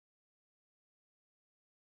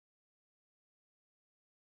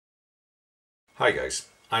Hi guys,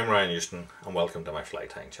 I'm Ryan Houston and welcome to my fly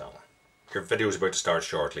tying channel. Your video is about to start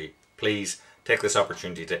shortly. Please take this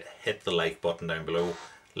opportunity to hit the like button down below,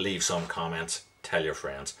 leave some comments, tell your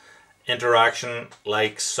friends. Interaction,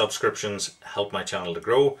 likes, subscriptions help my channel to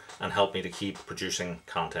grow and help me to keep producing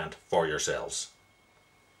content for yourselves.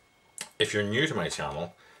 If you're new to my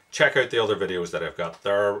channel, check out the other videos that I've got.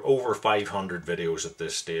 There are over 500 videos at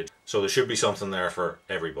this stage, so there should be something there for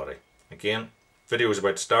everybody. Again, video is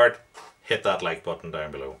about to start. Hit that like button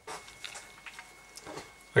down below.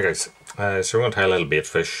 Hi guys, so we're going to tie a little bait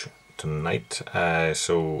fish tonight.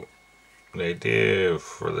 So the idea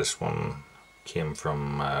for this one came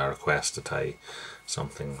from a request to tie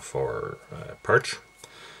something for perch,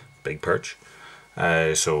 big perch.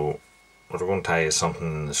 So what we're going to tie is something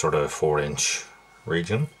in the sort of 4-inch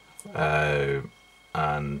region,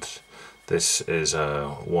 and this is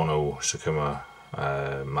a 1/0 Sakuma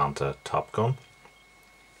Manta top gun,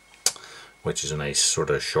 which is a nice sort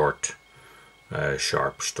of short,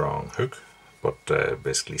 sharp, strong hook, but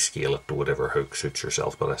basically scale it to whatever hook suits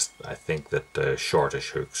yourself. But I think that shortish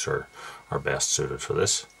hooks are best suited for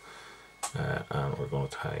this. And we're going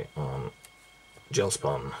to tie on gel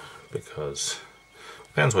spun, because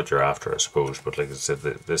depends what you're after, I suppose. But like I said,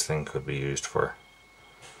 this thing could be used for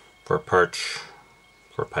perch,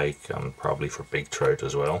 for pike, and probably for big trout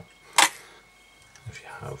as well, if you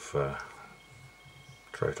have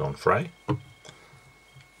trout on fry.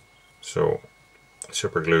 So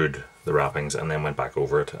super glued the wrappings and then went back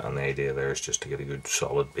over it, and the idea there is just to get a good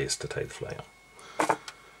solid base to tie the fly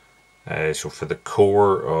on. So for the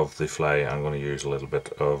core of the fly, I'm going to use a little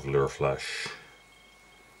bit of Lure Flash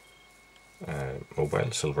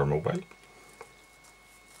mobile, silver mobile.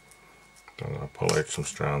 I'm going to pull out some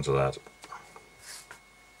strands of that,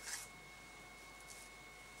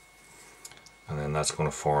 and then that's going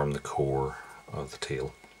to form the core of the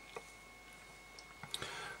tail.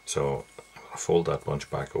 So I'm going to fold that bunch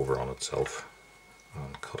back over on itself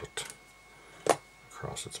and cut it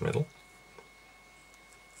across its middle.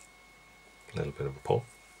 A little bit of a pull.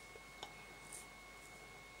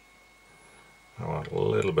 I want a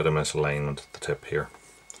little bit of misalignment at the tip here,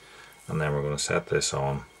 and then we're going to set this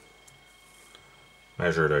on,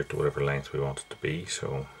 measure it out to whatever length we want it to be,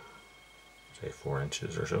 so say 4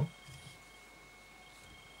 inches or so.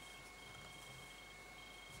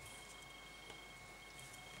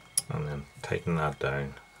 And then tighten that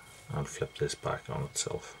down and flip this back on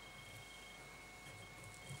itself.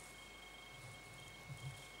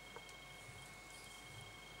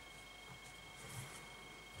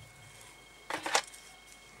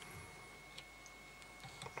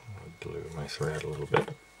 I'll glue my thread a little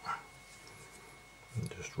bit and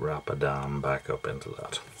just wrap a dam back up into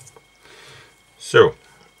that. So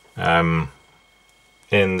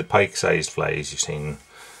in the pike sized flies, you've seen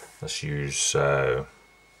us use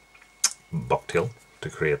bucktail to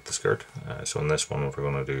create the skirt. So in this one, what we're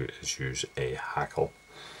going to do is use a hackle,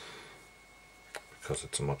 because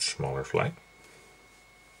it's a much smaller fly.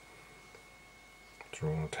 So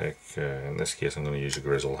we're going to take, in this case I'm going to use a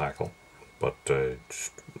grizzle hackle, but you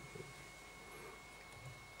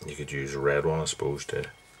could use a red one, I suppose, to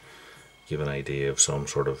give an idea of some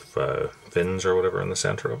sort of fins or whatever in the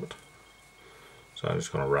center of it. So I'm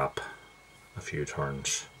just going to wrap a few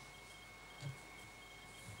turns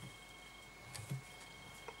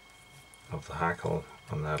of the hackle,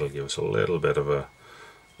 and that'll give us a little bit of a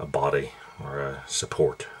body or a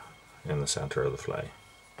support in the center of the fly.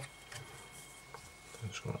 I'm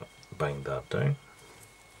just going to bind that down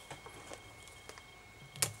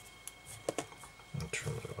and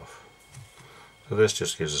trim it off. So this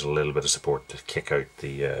just gives us a little bit of support to kick out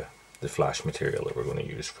the flash material that we're going to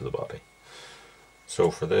use for the body.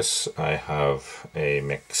 So for this, I have a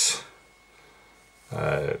mix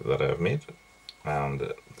that I've made,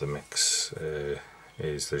 and the mix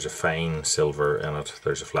is, there's a fine silver in it,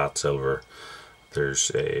 there's a flat silver, there's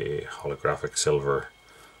a holographic silver,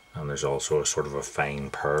 and there's also a sort of a fine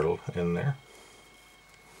pearl in there.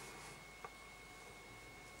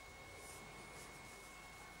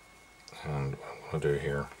 And what I'm going to do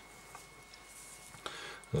here,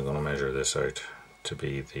 I'm going to measure this out to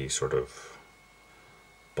be the sort of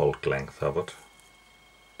bulk length of it.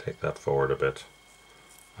 Take that forward a bit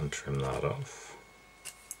and trim that off.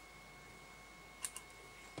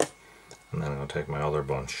 And then I'm going to take my other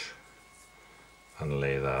bunch and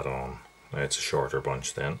lay that on. Now it's a shorter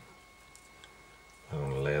bunch then. I'm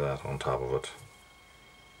going to lay that on top of it.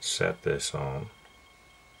 Set this on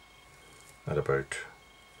at about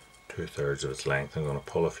 2/3 of its length. I'm going to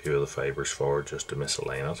pull a few of the fibres forward just to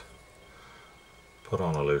misalign it. Put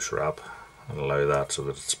on a loose wrap and allow that so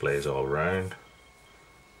that it splays all round.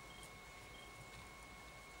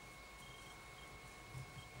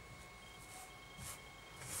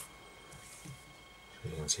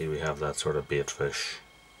 can see we have that sort of baitfish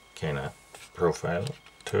kind of profile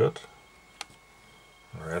to it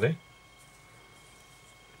already.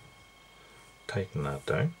 Tighten that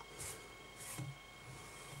down.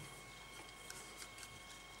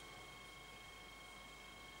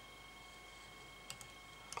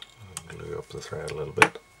 Glue up the thread a little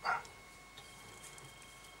bit.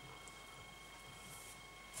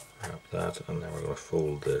 Wrap that, and then we're going to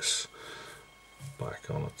fold this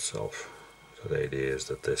back on itself. So the idea is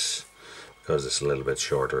that this, because it's a little bit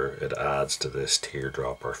shorter, it adds to this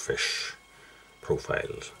teardrop or fish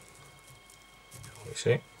profiles. You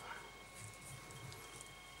see?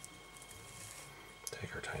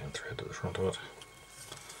 Take our tie-in thread to the front of it,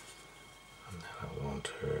 and then I'm going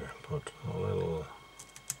to put a little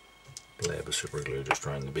blade of super glue just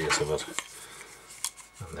around the base of it,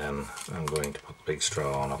 and then I'm going to put the big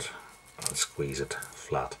straw on it and squeeze it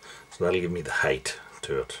flat. So that'll give me the height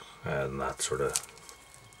to it and that sort of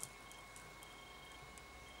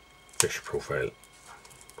fish profile.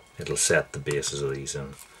 It'll set the bases of these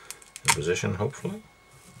in position, hopefully.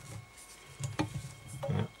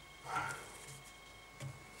 Yeah.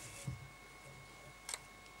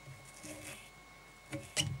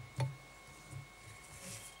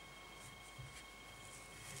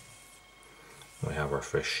 We have our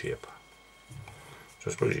fish shape. So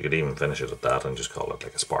I suppose you could even finish it at that and just call it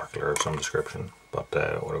like a sparkler of some description. But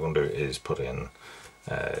what I'm going to do is put in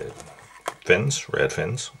fins, red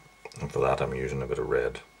fins, and for that I'm using a bit of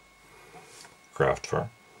red craft fur.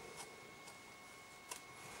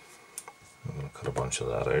 I'm going to cut a bunch of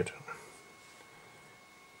that out,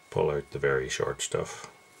 pull out the very short stuff,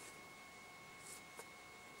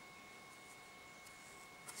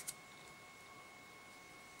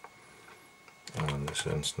 and in this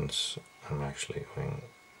instance I'm actually going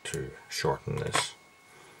to shorten this.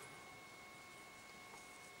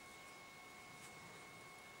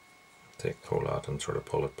 Take the whole lot and sort of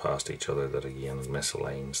pull it past each other, that again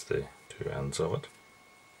misaligns the two ends of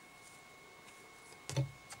it.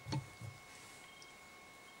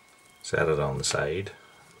 Set it on the side,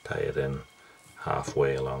 tie it in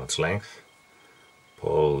halfway along its length,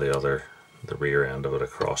 pull the rear end of it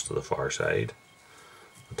across to the far side,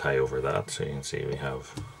 and tie over that. So you can see we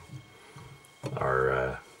have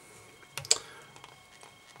our,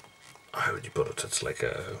 how would you put it, it's like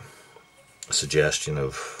a suggestion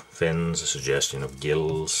of fins, a suggestion of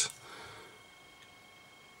gills.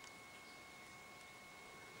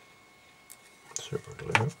 Super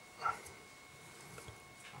glue.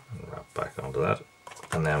 And wrap back onto that.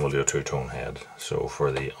 And then we'll do a two-tone head. So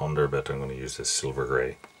for the under bit I'm going to use this silver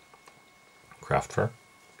grey craft fur.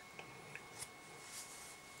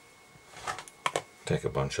 Take a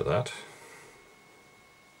bunch of that.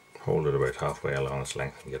 Hold it about halfway along its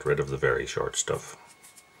length and get rid of the very short stuff.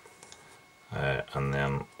 And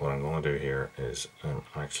then what I'm going to do here is I'm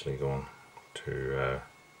actually going to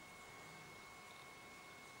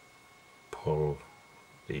pull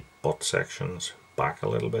the butt sections back a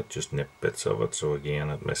little bit, just nip bits of it, so again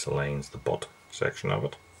it misaligns the butt section of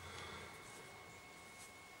it,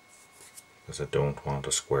 because I don't want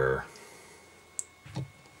a square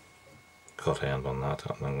cut end on that.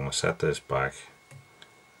 And I'm going to set this back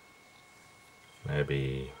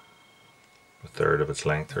maybe a third of its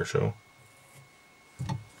length or so.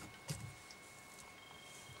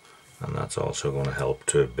 And that's also going to help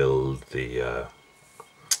to build the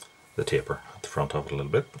taper at the front of it a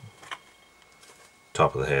little bit.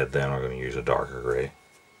 Top of the head then we're going to use a darker grey.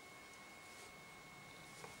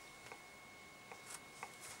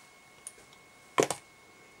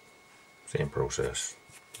 Same process,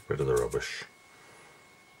 get rid of the rubbish,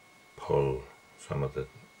 pull some of the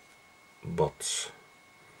butts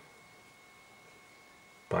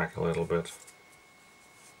back a little bit,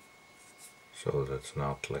 so that it's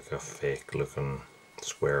not like a fake looking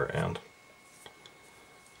square end.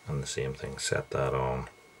 And the same thing, set that on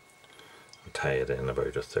and tie it in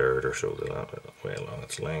about a third or so the way along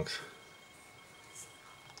its length.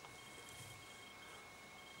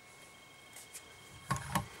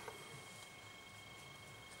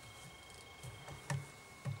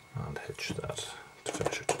 And hitch that to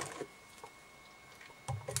finish it.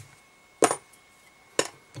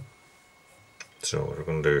 So what we're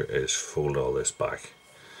going to do is fold all this back.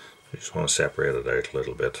 You just want to separate it out a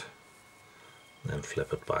little bit, and then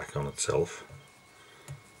flip it back on itself,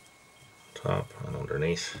 top and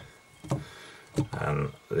underneath.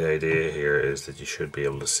 And the idea here is that you should be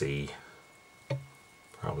able to see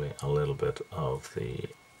probably a little bit of the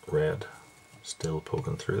red still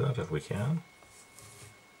poking through that if we can.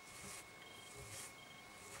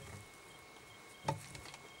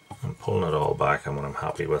 I'm pulling it all back, and when I'm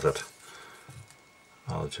happy with it,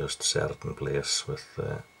 I'll just set it in place with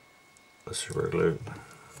the super glue.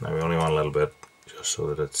 Now we only want a little bit, just so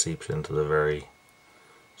that it seeps into the very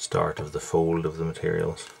start of the fold of the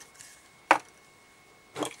materials.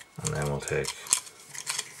 And then we'll take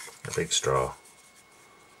a big straw,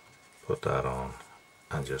 put that on,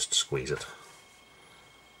 and just squeeze it.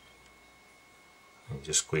 You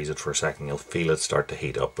just squeeze it for a second, you'll feel it start to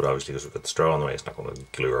heat up, but obviously because we've got the straw in the way, it's not going to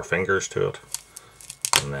glue our fingers to it.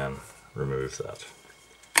 And then remove that.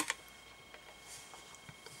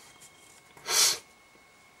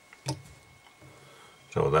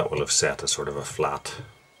 So that will have set a sort of a flat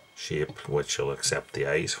shape which will accept the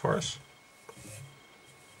eyes for us.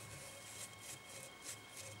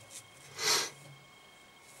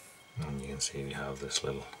 And you can see we have this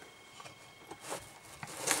little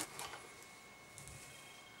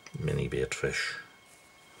mini bait fish.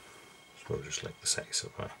 So just like the size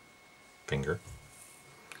of my finger.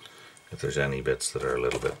 If there's any bits that are a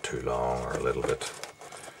little bit too long or a little bit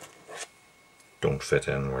don't fit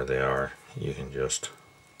in where they are, you can just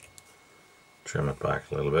trim it back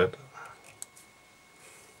a little bit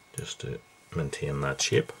just to maintain that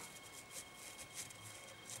shape.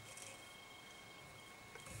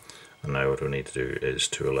 And now what we need to do is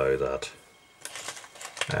to allow that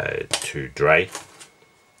to dry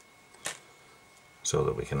so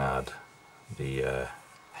that we can add the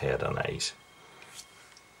head and eyes.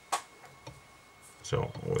 So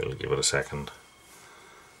we'll give it a second,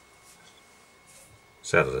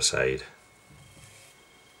 set it aside,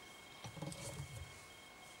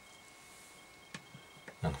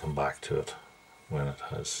 and come back to it when it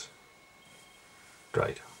has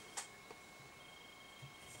dried.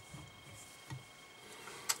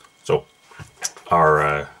 So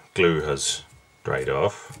our glue has dried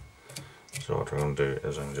off, so what we're going to do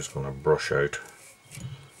is I'm just going to brush out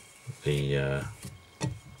the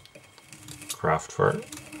craft fur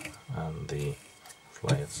and the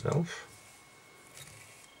fly itself.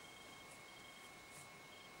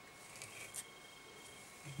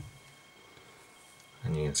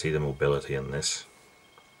 And you can see the mobility in this.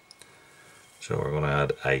 So we're going to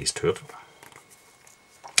add eyes to it.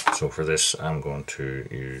 So for this I'm going to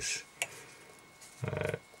use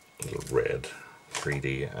little red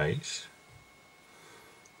 3D eyes.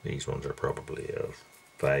 These ones are probably a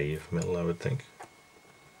 5mm, I would think.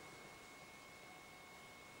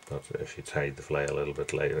 But if you tied the fly a little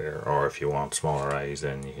bit later, or if you want smaller eyes,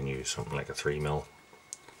 then you can use something like a 3mm.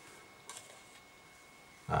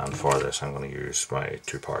 And for this I'm going to use my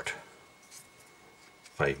 2-part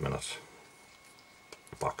 5-minute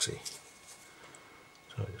epoxy.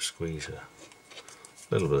 So I just squeeze a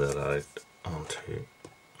little bit of that out onto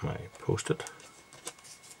my post-it.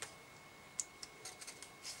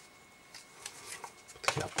 Put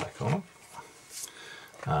the cap back on it.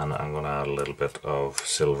 And I'm going to add a little bit of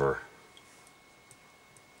silver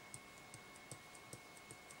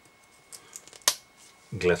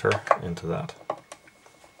glitter into that.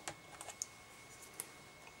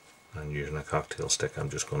 And using a cocktail stick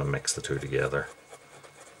I'm just going to mix the two together.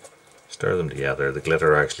 Stir them together. The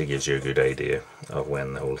glitter actually gives you a good idea of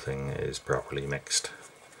when the whole thing is properly mixed.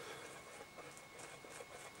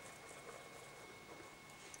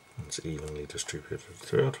 It's evenly distributed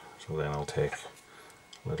through it. So then I'll take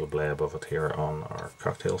a little blab of it here on our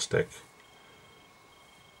cocktail stick,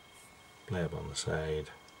 blab on the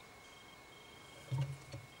side,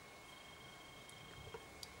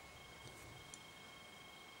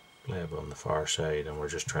 blab on the far side, and we're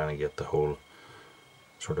just trying to get the whole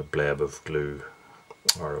sort of blab of glue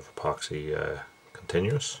or of epoxy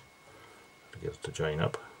continuous to get it to join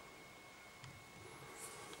up.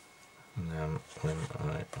 And then when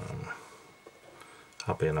I am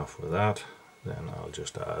happy enough with that, then I'll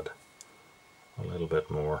just add a little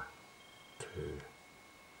bit more to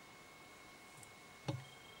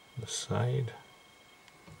the side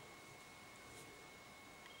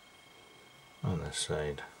on this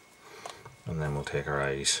side, and then we'll take our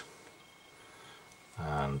eyes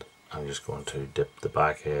and I'm just going to dip the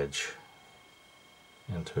back edge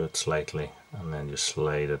into it slightly and then just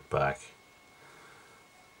slide it back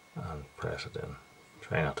and press it in.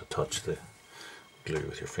 Try not to touch the glue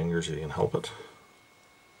with your fingers if you can help it.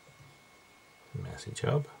 Messy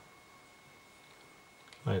job.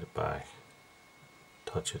 Slide it back,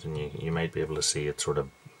 touch it, and you might be able to see it sort of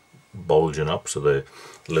bulging up, so the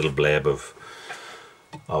little blab of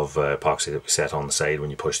epoxy that we set on the side,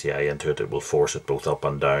 when you push the eye into it, it will force it both up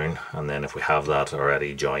and down, and then if we have that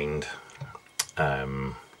already joined,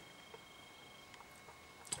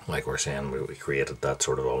 like we're saying, we created that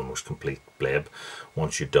sort of almost complete bleb.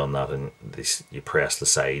 Once you've done that and you press the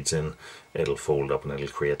sides in, it'll fold up and it'll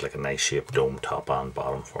create like a nice shaped dome top and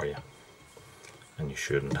bottom for you. And you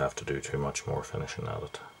shouldn't have to do too much more finishing at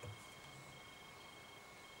it.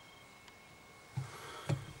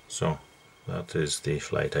 So that is the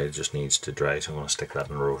fly tie. It just needs to dry, so I'm going to stick that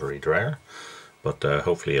in a rotary dryer. But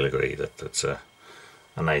hopefully you'll agree that it's a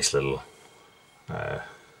nice little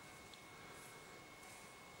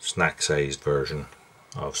snack sized version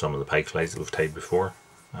of some of the pike flies that we've tied before,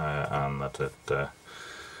 and that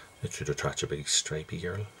it should attract a big stripy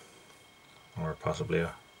girl, or possibly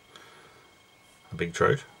a big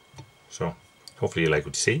trout. So hopefully you like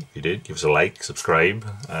what you see. If you did, give us a like, subscribe,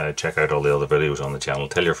 check out all the other videos on the channel,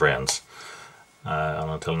 tell your friends, and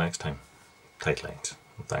until next time, tight lines.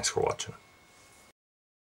 Thanks for watching.